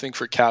Edelman, I think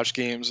for cash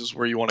games is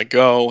where you want to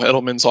go.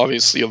 Edelman's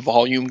obviously a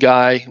volume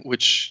guy,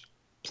 which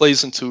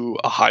plays into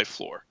a high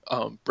floor.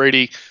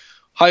 Brady,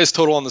 highest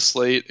total on the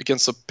slate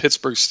against the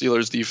Pittsburgh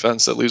Steelers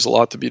defense that leaves a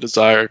lot to be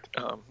desired.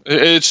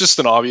 It's just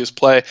an obvious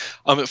play.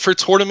 For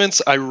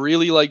tournaments, I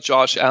really like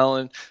Josh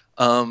Allen.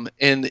 And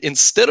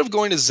instead of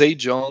going to Zay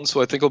Jones,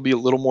 who I think will be a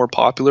little more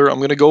popular, I'm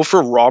going to go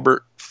for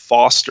Robert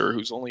Foster,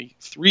 who's only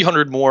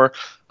 300 more.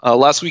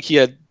 Last week he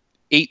had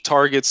 8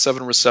 targets,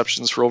 7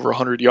 receptions for over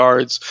 100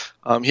 yards.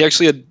 He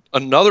actually had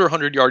another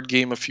 100-yard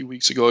game a few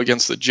weeks ago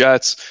against the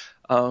Jets.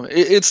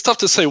 It's tough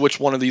to say which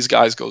one of these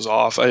guys goes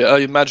off. I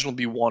imagine it'll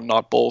be one,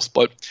 not both.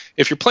 But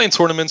if you're playing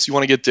tournaments, you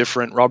want to get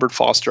different. Robert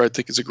Foster, I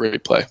think, is a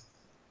great play.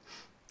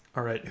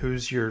 All right,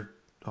 who's your?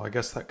 Oh, I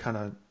guess that kind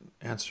of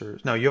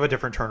answers. No, you have a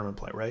different tournament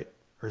play, right?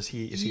 Or is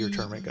he your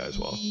tournament guy as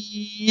well?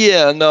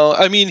 Yeah, no.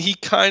 I mean, he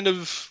kind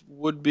of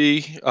would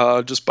be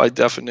just by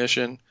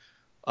definition.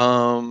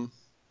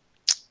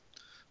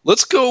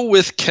 Let's go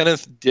with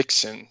Kenneth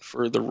Dixon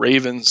for the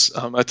Ravens.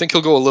 I think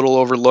he'll go a little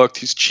overlooked.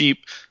 He's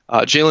cheap.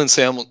 Jalen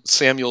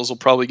Samuels will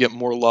probably get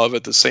more love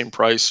at the same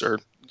price, or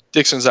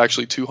Dixon's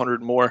actually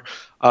 200 more.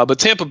 But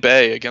Tampa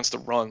Bay against the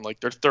run, like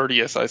they're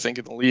 30th, I think,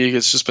 in the league.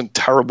 It's just been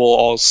terrible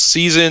all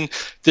season.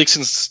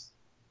 Dixon's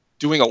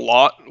doing a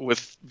lot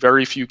with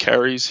very few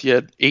carries. He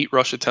had 8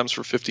 rush attempts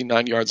for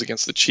 59 yards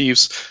against the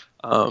Chiefs.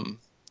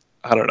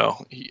 I don't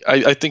know.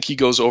 I think he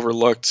goes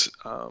overlooked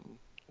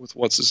with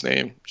what's his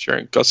name,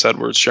 Gus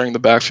Edwards, sharing the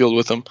backfield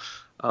with him.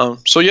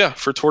 So yeah,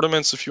 for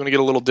tournaments, if you want to get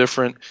a little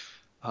different,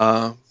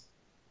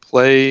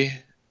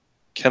 play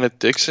Kenneth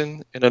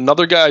Dixon. And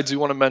another guy I do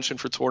want to mention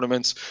for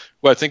tournaments,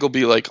 who I think will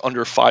be like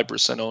under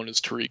 5% owned,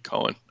 is Tariq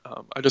Cohen.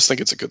 I just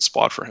think it's a good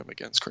spot for him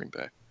against Green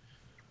Bay.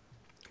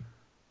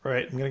 All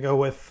right, I'm going to go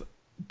with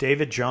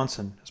David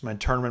Johnson as my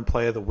tournament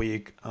play of the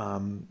week.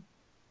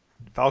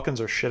 Falcons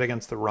are shit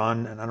against the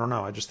run, and I don't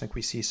know. I just think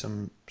we see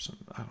some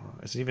I don't know.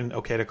 Is it even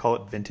okay to call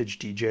it vintage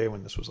DJ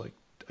when this was like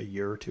a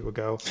year or two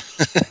ago?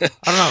 I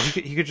don't know.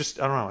 He could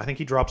just, I don't know. I think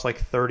he drops like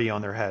 30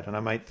 on their head, and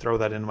I might throw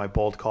that into my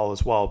bold call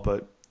as well.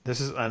 But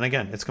this is, and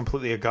again, it's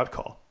completely a gut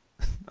call.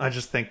 I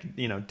just think,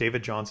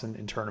 David Johnson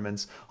in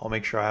tournaments, I'll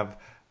make sure I have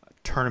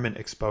tournament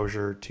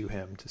exposure to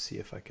him to see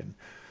if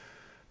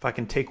I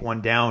can take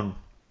one down.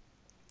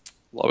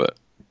 Love it.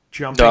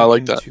 Jumping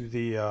into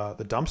the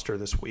dumpster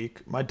this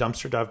week, my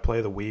dumpster dive play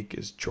of the week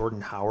is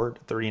Jordan Howard,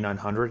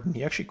 3,900, and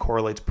he actually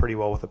correlates pretty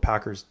well with the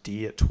Packers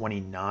D at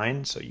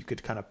 29, so you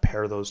could kind of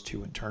pair those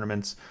two in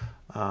tournaments.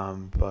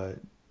 But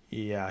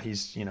yeah,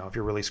 he's, if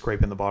you're really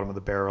scraping the bottom of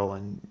the barrel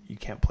and you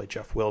can't play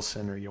Jeff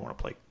Wilson or you don't want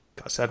to play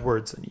Gus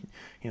Edwards, and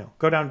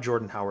go down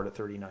Jordan Howard at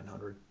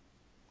 3,900.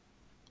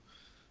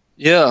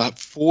 Yeah,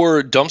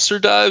 for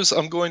dumpster dives,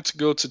 I'm going to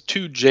go to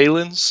 2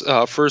 Jalen's.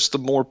 First, the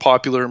more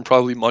popular and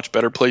probably much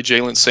better play,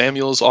 Jalen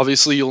Samuels.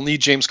 Obviously, you'll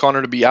need James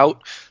Conner to be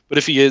out, but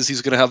if he is,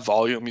 he's going to have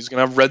volume. He's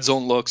going to have red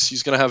zone looks.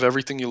 He's going to have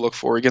everything you look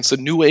for against a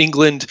New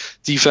England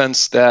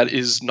defense that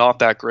is not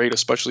that great,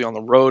 especially on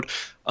the road.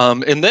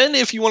 And then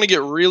if you want to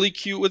get really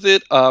cute with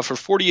it, for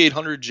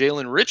 4,800,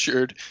 Jalen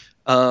Richard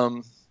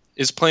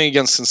is playing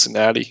against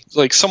Cincinnati.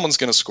 Like, someone's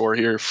going to score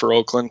here for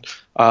Oakland.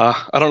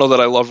 I don't know that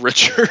I love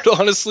Richard,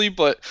 honestly,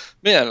 but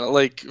man,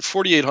 like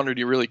 4,800,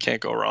 you really can't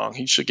go wrong.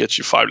 He should get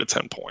you 5 to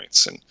 10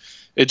 points, and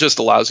it just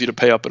allows you to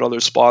pay up at other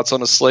spots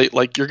on a slate.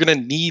 Like, you're going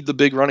to need the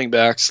big running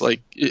backs.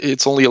 Like,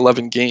 it's only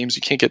 11 games.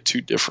 You can't get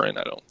too different,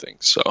 I don't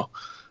think. So,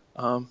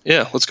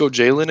 yeah, let's go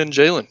Jalen and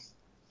Jalen.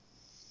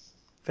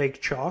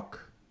 Fake chalk?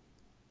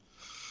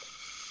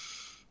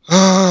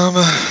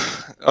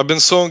 I've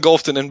been so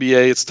engulfed in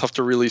NBA, it's tough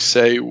to really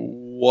say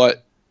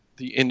what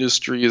the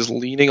industry is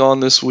leaning on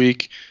this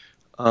week.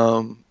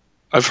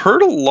 I've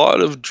heard a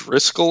lot of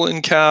Driscoll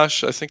in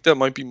cash. I think that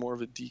might be more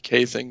of a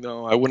DK thing,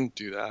 though. I wouldn't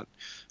do that.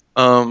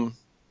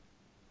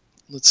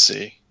 Let's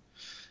see.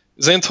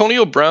 Is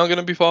Antonio Brown going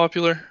to be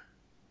popular?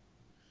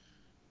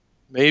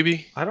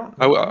 Maybe. I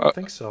don't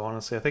think so,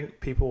 honestly. I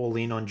think people will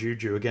lean on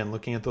Juju. Again,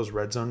 looking at those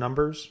red zone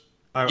numbers.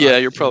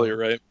 You're probably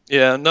right.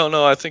 Yeah,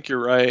 no, I think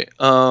you're right.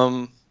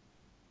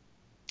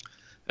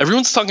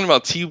 Everyone's talking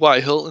about T.Y.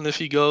 Hilton if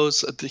he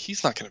goes.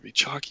 He's not going to be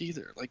chalk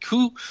either. Like,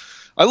 who?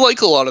 I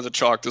like a lot of the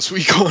chalk this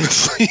week,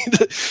 honestly,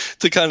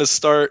 to kind of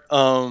start.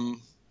 You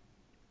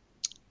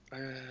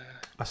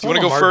want to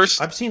go first?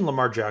 I've seen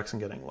Lamar Jackson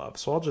getting love,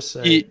 so I'll just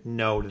say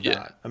no to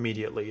that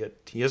immediately.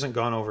 He hasn't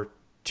gone over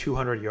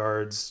 200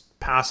 yards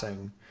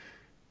passing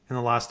in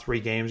the last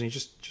 3 games, and he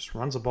just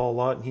runs the ball a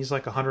lot, and he's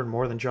like 100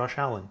 more than Josh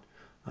Allen.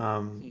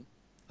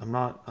 I'm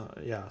not.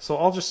 Yeah. So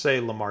I'll just say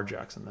Lamar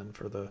Jackson then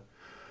for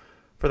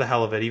the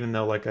hell of it. Even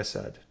though, like I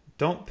said,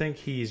 don't think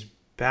he's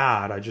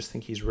bad. I just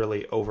think he's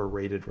really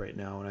overrated right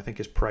now, and I think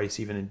his price,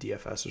 even in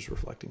DFS, is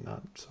reflecting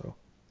that. So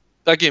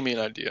that gave me an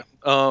idea.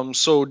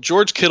 So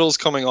George Kittle's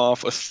coming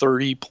off a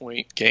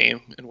 30-point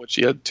game in which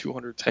he had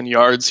 210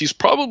 yards. He's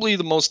probably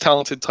the most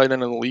talented tight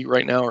end in the league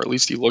right now, or at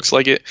least he looks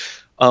like it.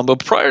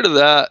 But prior to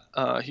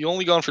that, he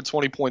only gone for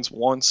 20 points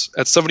once.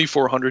 At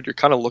 7,400, you're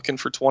kind of looking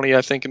for 20,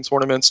 I think, in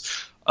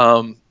tournaments.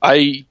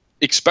 I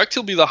expect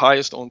he'll be the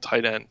highest owned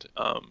tight end,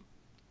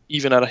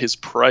 even at his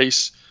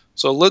price.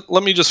 So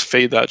let me just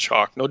fade that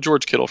chalk. No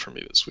George Kittle for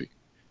me this week.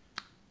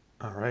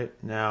 All right.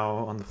 Now,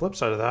 on the flip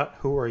side of that,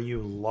 who are you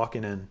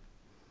locking in?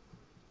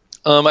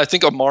 I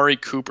think Amari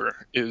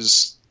Cooper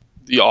is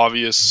the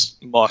obvious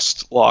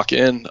must lock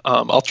in.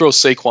 I'll throw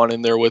Saquon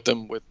in there with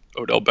him with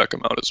Odell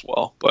Beckham out as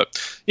well. But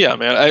yeah,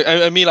 man,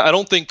 I mean, I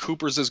don't think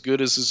Cooper's as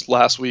good as his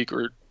last week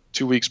or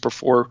 2 weeks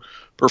before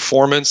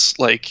performance.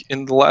 Like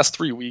in the last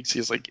 3 weeks, he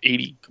has like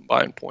 80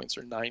 combined points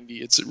or 90.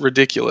 It's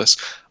ridiculous.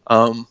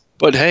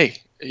 But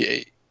hey,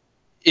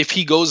 if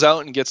he goes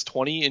out and gets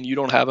 20 and you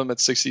don't have him at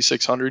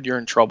 6,600, you're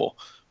in trouble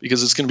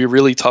because it's going to be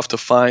really tough to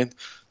find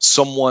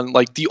someone.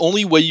 Like the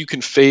only way you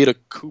can fade a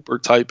Cooper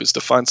type is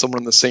to find someone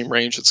in the same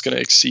range that's going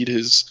to exceed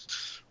his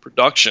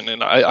production.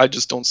 And I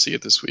just don't see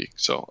it this week.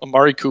 So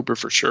Amari Cooper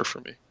for sure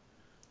for me.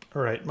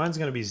 All right. Mine's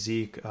going to be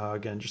Zeke.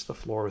 Again, just the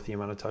floor with the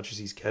amount of touches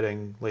he's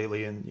getting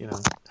lately. And,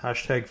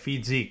 hashtag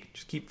feed Zeke.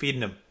 Just keep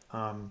feeding him.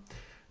 I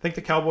think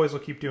the Cowboys will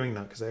keep doing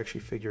that because they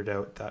actually figured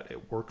out that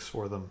it works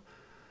for them.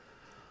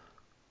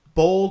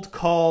 Bold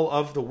call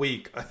of the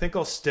week. I think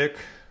I'll stick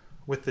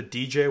with the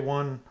DJ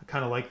one. I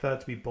kind of like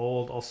that to be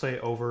bold. I'll say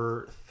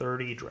over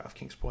 30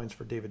 DraftKings points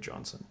for David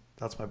Johnson.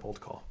 That's my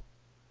bold call.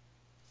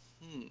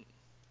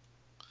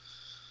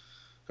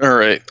 All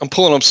right. I'm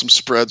pulling up some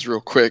spreads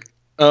real quick.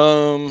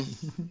 The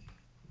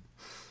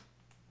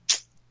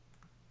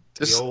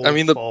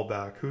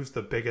fallback. Who's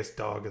the biggest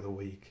dog of the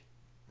week?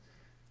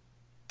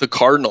 The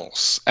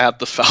Cardinals at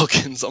the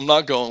Falcons. I'm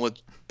not going with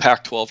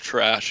Pac-12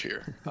 trash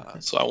here,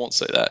 so I won't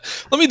say that.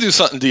 Let me do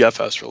something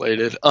DFS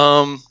related.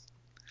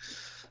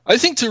 I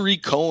think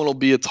Tariq Cohen will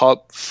be a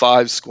top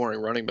 5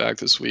 scoring running back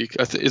this week.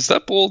 Is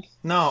that bold?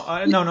 No,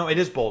 it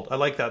is bold. I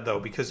like that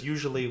though because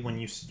usually when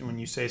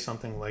you say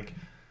something like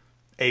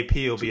AP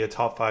will be a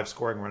top 5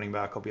 scoring running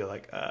back, I'll be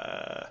like,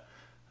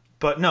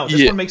 But no,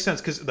 this one makes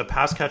sense because the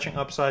pass catching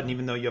upside, and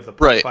even though you have the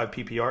 0.5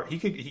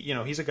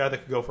 PPR, he's a guy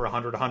that could go for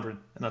 100, and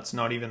that's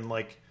not even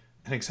like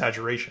an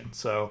exaggeration.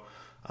 So.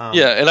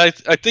 And I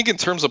think in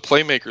terms of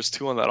playmakers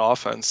too on that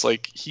offense,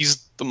 like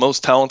he's the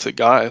most talented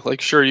guy. Like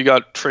sure, you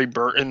got Trey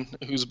Burton,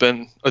 who's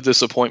been a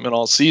disappointment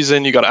all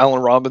season. You got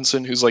Allen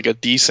Robinson, who's like a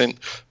decent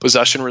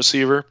possession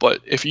receiver.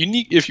 But if you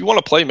want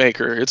a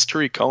playmaker, it's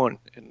Tariq Cohen,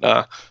 and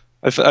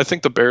I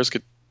think the Bears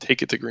could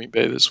take it to Green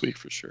Bay this week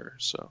for sure.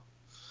 So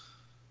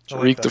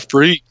Tariq the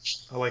freak.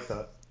 I like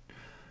that.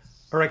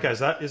 All right, guys,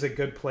 that is a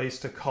good place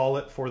to call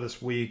it for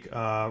this week.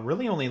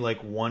 Really only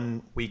like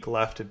 1 week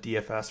left of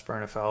DFS for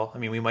NFL. I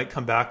mean, we might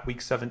come back week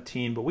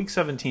 17, but week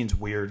 17 is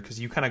weird because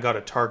you kind of got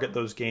to target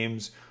those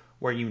games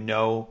where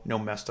no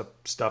messed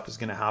up stuff is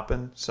going to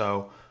happen.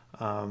 So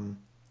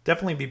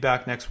definitely be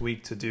back next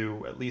week to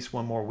do at least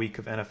 1 more week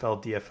of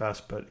NFL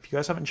DFS. But if you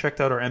guys haven't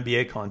checked out our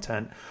NBA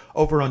content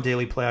over on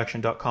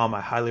dailyplayaction.com,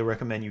 I highly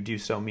recommend you do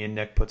so. Me and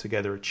Nick put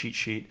together a cheat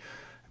sheet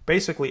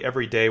basically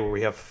every day where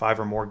we have 5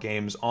 or more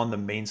games on the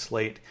main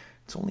slate.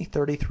 It's only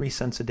 33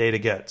 cents a day to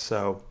get,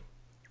 so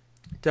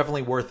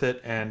definitely worth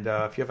it. And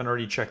if you haven't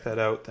already checked that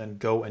out, then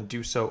go and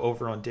do so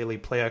over on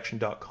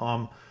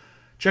dailyplayaction.com.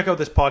 Check out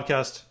this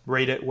podcast,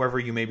 rate it wherever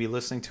you may be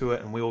listening to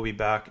it, and we will be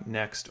back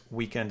next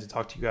weekend to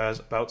talk to you guys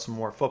about some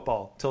more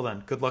football. Till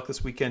then, good luck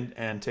this weekend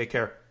and take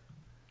care.